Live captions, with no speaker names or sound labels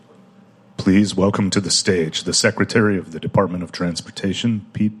Please welcome to the stage the Secretary of the Department of Transportation,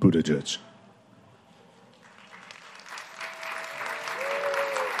 Pete Buttigieg.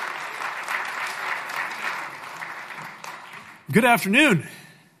 Good afternoon.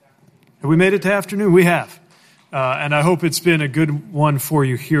 Have we made it to afternoon? We have. And I hope it's been a good one for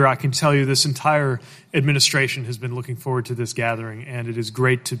you here. I can tell you this entire administration has been looking forward to this gathering, and it is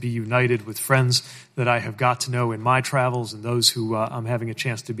great to be united with friends that I have got to know in my travels and those who I'm having a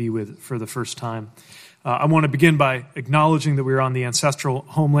chance to be with for the first time. I want to begin by acknowledging that we are on the ancestral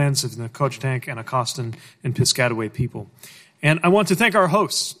homelands of the Nacotchtank, Anacostan, and Piscataway people. And I want to thank our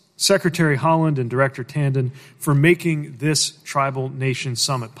hosts, Secretary Holland and Director Tandon, for making this Tribal Nation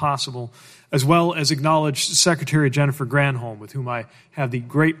Summit possible, as well as acknowledge Secretary Jennifer Granholm, with whom I have the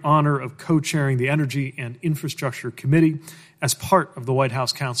great honor of co-chairing the Energy and Infrastructure Committee as part of the White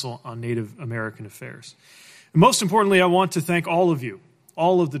House Council on Native American Affairs. And most importantly, I want to thank all of you,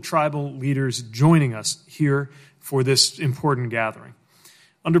 all of the tribal leaders joining us here for this important gathering.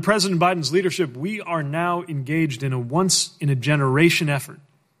 Under President Biden's leadership, we are now engaged in a once-in-a-generation effort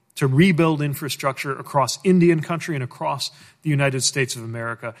to rebuild infrastructure across Indian country and across the United States of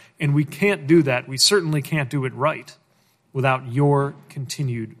America. And we can't do that. We certainly can't do it right without your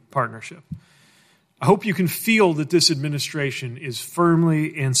continued partnership. I hope you can feel that this administration is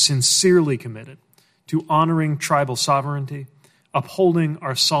firmly and sincerely committed to honoring tribal sovereignty, upholding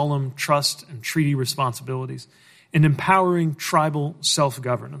our solemn trust and treaty responsibilities, and empowering tribal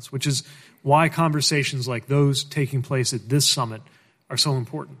self-governance, which is why conversations like those taking place at this summit are so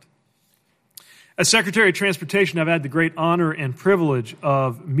important. As Secretary of Transportation, I've had the great honor and privilege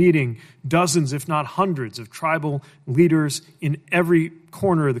of meeting dozens, if not hundreds, of tribal leaders in every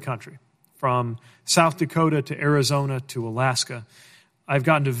corner of the country, from South Dakota to Arizona to Alaska. I've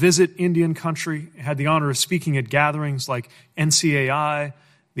gotten to visit Indian country, had the honor of speaking at gatherings like NCAI,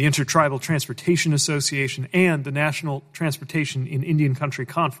 the Intertribal Transportation Association, and the National Transportation in Indian Country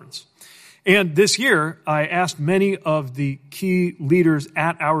Conference. And this year, I asked many of the key leaders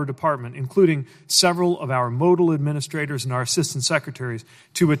at our department, including several of our modal administrators and our assistant secretaries,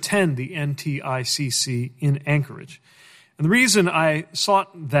 to attend the NTICC in Anchorage. And the reason I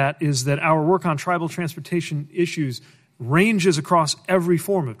sought that is that our work on tribal transportation issues ranges across every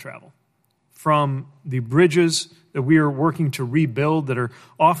form of travel, from the bridges that we are working to rebuild that are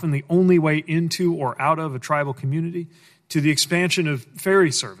often the only way into or out of a tribal community, to the expansion of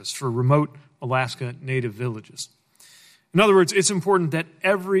ferry service for remote Alaska Native villages. In other words, it's important that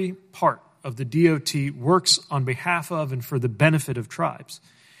every part of the DOT works on behalf of and for the benefit of tribes.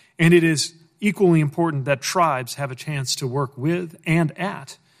 And it is equally important that tribes have a chance to work with and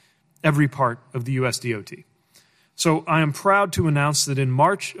at every part of the U.S. DOT. So I am proud to announce that in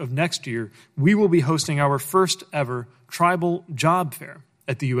March of next year, we will be hosting our first ever tribal job fair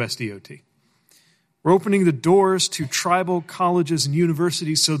at the U.S. DOT. We're opening the doors to tribal colleges and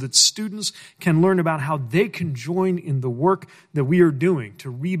universities so that students can learn about how they can join in the work that we are doing to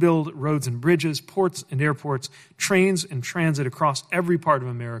rebuild roads and bridges, ports and airports, trains and transit across every part of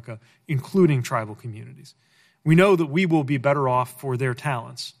America, including tribal communities. We know that we will be better off for their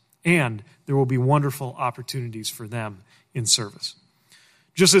talents, and there will be wonderful opportunities for them in service.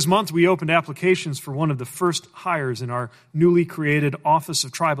 Just this month, we opened applications for one of the first hires in our newly created Office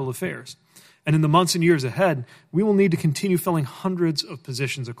of Tribal Affairs. And in the months and years ahead, we will need to continue filling hundreds of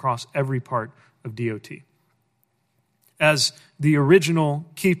positions across every part of DOT. As the original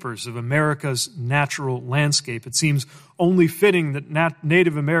keepers of America's natural landscape, it seems only fitting that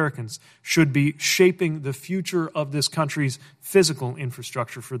Native Americans should be shaping the future of this country's physical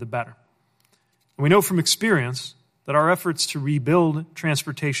infrastructure for the better. And we know from experience that our efforts to rebuild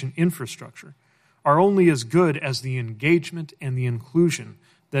transportation infrastructure are only as good as the engagement and the inclusion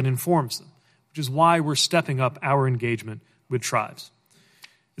that informs them, which is why we're stepping up our engagement with tribes.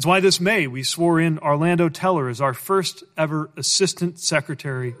 It's why this May we swore in Orlando Teller as our first ever Assistant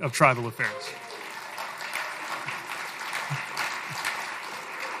Secretary of Tribal Affairs.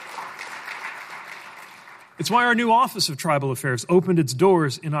 It's why our new Office of Tribal Affairs opened its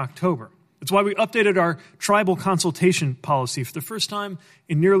doors in October. It's why we updated our tribal consultation policy for the first time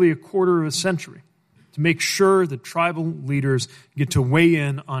in nearly a quarter of a century, to make sure that tribal leaders get to weigh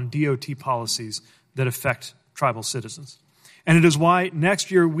in on DOT policies that affect tribal citizens. And it is why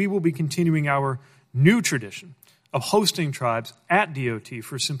next year we will be continuing our new tradition of hosting tribes at DOT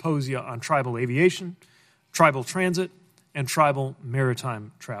for symposia on tribal aviation, tribal transit, and tribal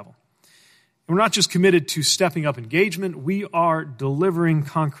maritime travel. And we're not just committed to stepping up engagement, we are delivering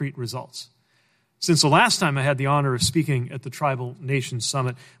concrete results. Since the last time I had the honor of speaking at the Tribal Nations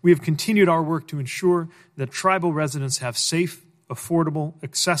Summit, we have continued our work to ensure that tribal residents have safe, affordable,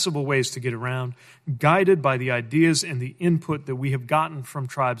 accessible ways to get around, guided by the ideas and the input that we have gotten from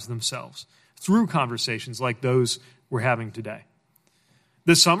tribes themselves through conversations like those we're having today.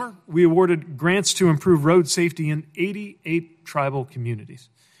 This summer, we awarded grants to improve road safety in 88 tribal communities,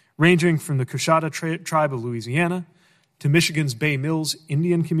 ranging from the Coushatta tribe of Louisiana to Michigan's Bay Mills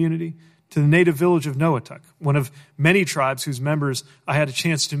Indian community to the native village of Noatuk, one of many tribes whose members I had a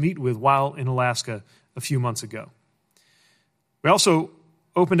chance to meet with while in Alaska a few months ago. We also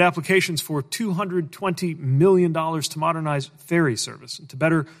opened applications for $220 million to modernize ferry service and to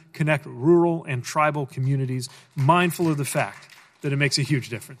better connect rural and tribal communities, mindful of the fact that it makes a huge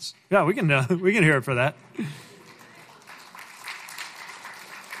difference. Yeah, we can hear it for that.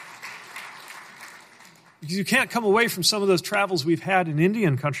 Because you can't come away from some of those travels we've had in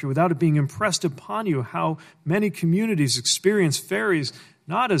Indian country without it being impressed upon you how many communities experience ferries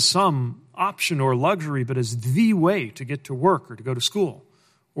not as some option or luxury, but as the way to get to work or to go to school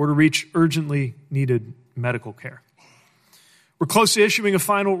or to reach urgently needed medical care. We're close to issuing a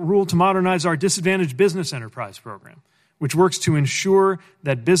final rule to modernize our Disadvantaged Business Enterprise Program, which works to ensure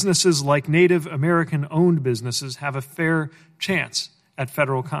that businesses like Native American-owned businesses have a fair chance at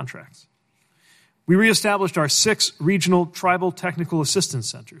federal contracts. We reestablished our 6 regional tribal technical assistance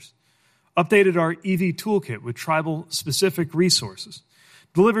centers, updated our EV toolkit with tribal-specific resources,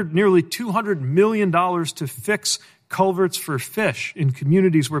 delivered nearly $200 million to fix culverts for fish in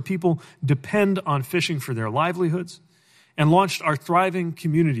communities where people depend on fishing for their livelihoods, and launched our Thriving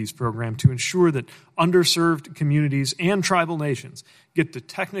Communities program to ensure that underserved communities and tribal nations get the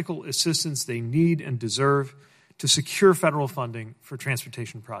technical assistance they need and deserve to secure federal funding for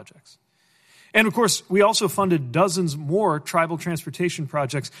transportation projects. And of course, we also funded dozens more tribal transportation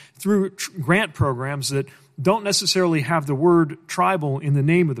projects through grant programs that don't necessarily have the word tribal in the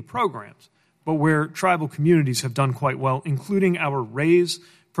name of the programs, but where tribal communities have done quite well, including our RAISE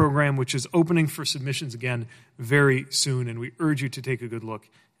program, which is opening for submissions again very soon, and we urge you to take a good look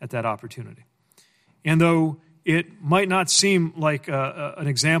at that opportunity. And though it might not seem like an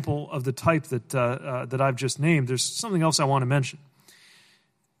example of the type that I've just named, there's something else I want to mention.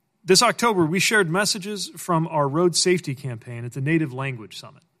 This October, we shared messages from our road safety campaign at the Native Language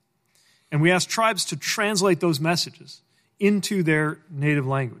Summit. And we asked tribes to translate those messages into their native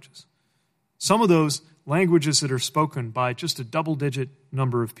languages. Some of those languages that are spoken by just a double-digit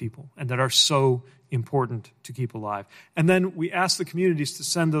number of people and that are so important to keep alive. And then we asked the communities to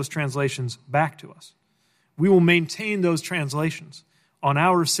send those translations back to us. We will maintain those translations on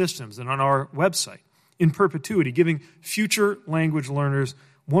our systems and on our website in perpetuity, giving future language learners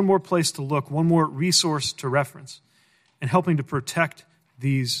one more place to look, one more resource to reference, and helping to protect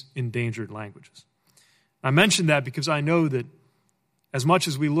these endangered languages. I mention that because I know that as much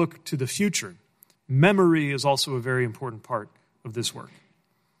as we look to the future, memory is also a very important part of this work.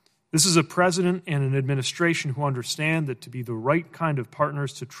 This is a president and an administration who understand that to be the right kind of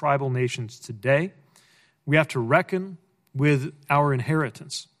partners to tribal nations today, we have to reckon with our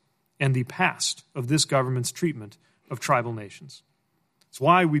inheritance and the past of this government's treatment of tribal nations. It's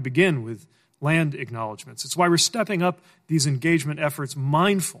why we begin with land acknowledgments. It's why we're stepping up these engagement efforts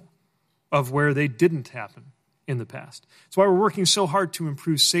mindful of where they didn't happen in the past. It's why we're working so hard to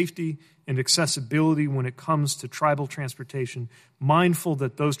improve safety and accessibility when it comes to tribal transportation, mindful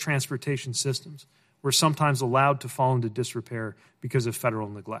that those transportation systems were sometimes allowed to fall into disrepair because of federal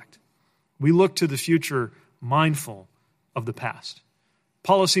neglect. We look to the future mindful of the past.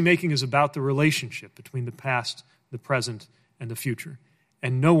 Policymaking is about the relationship between the past, the present, and the future.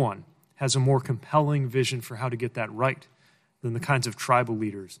 And no one has a more compelling vision for how to get that right than the kinds of tribal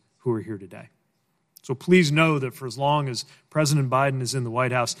leaders who are here today. So please know that for as long as President Biden is in the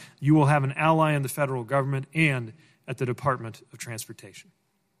White House, you will have an ally in the federal government and at the Department of Transportation.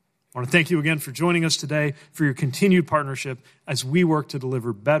 I want to thank you again for joining us today, for your continued partnership as we work to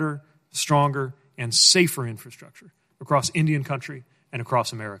deliver better, stronger, and safer infrastructure across Indian country and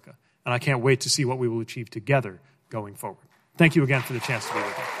across America. And I can't wait to see what we will achieve together going forward. Thank you again for the chance to be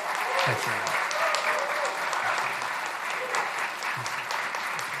with you. Thanks very much.